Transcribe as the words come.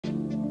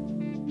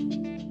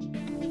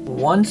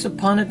Once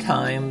upon a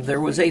time, there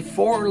was a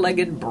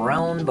four-legged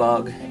brown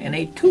bug and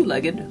a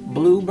two-legged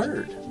blue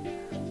bird.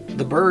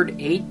 The bird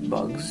ate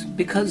bugs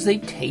because they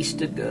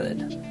tasted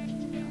good.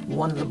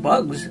 One of the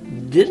bugs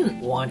didn't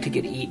want to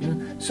get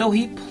eaten, so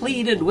he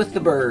pleaded with the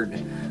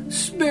bird,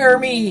 "Spare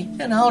me,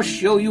 and I'll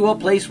show you a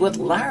place with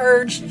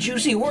large,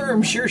 juicy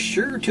worms you're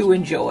sure to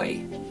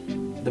enjoy."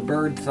 The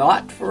bird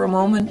thought for a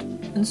moment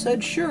and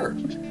said, "Sure."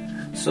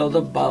 So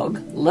the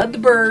bug led the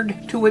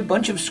bird to a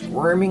bunch of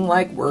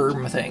squirming-like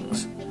worm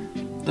things.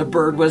 The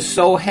bird was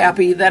so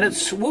happy that it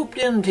swooped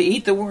in to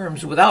eat the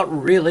worms without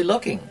really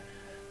looking.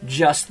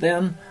 Just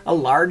then, a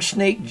large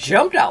snake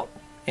jumped out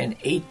and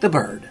ate the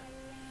bird.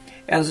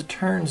 As it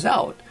turns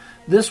out,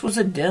 this was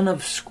a den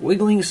of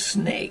squiggling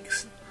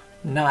snakes,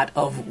 not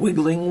of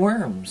wiggling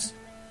worms.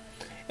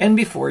 And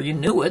before you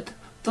knew it,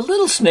 the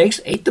little snakes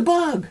ate the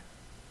bug.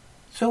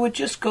 So it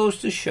just goes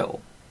to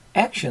show,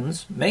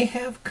 actions may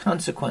have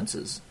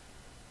consequences.